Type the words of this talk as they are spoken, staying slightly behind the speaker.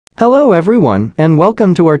Hello everyone, and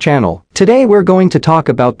welcome to our channel. Today we're going to talk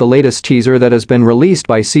about the latest teaser that has been released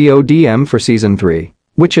by Codm for Season 3,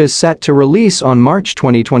 which is set to release on March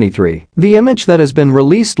 2023. The image that has been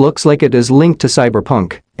released looks like it is linked to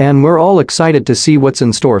cyberpunk, and we're all excited to see what's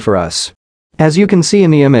in store for us. As you can see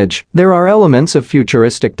in the image, there are elements of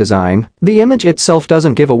futuristic design. The image itself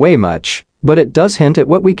doesn't give away much, but it does hint at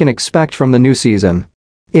what we can expect from the new season.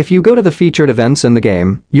 If you go to the featured events in the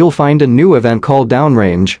game, you'll find a new event called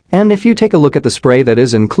Downrange, and if you take a look at the spray that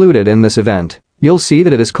is included in this event, you'll see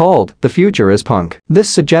that it is called The Future is Punk. This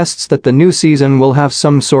suggests that the new season will have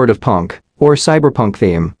some sort of punk or cyberpunk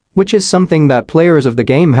theme, which is something that players of the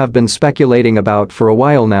game have been speculating about for a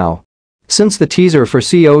while now. Since the teaser for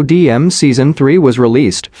Codm Season 3 was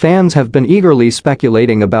released, fans have been eagerly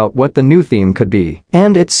speculating about what the new theme could be.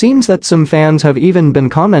 And it seems that some fans have even been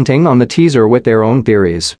commenting on the teaser with their own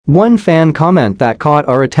theories. One fan comment that caught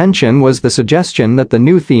our attention was the suggestion that the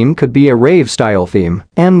new theme could be a rave-style theme.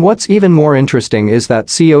 And what's even more interesting is that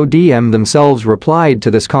Codm themselves replied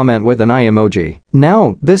to this comment with an eye emoji.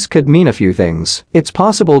 Now, this could mean a few things. It's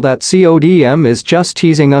possible that Codm is just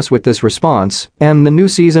teasing us with this response, and the new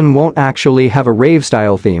season won't actually have a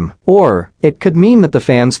rave-style theme. Or, it could mean that the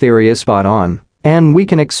fans' theory is spot on, and we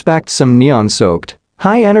can expect some neon-soaked,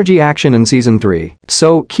 high-energy action in Season 3.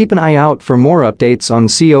 So keep an eye out for more updates on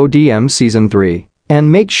Codm Season 3.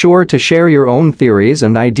 And make sure to share your own theories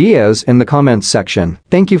and ideas in the comments section.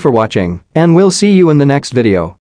 Thank you for watching, and we'll see you in the next video.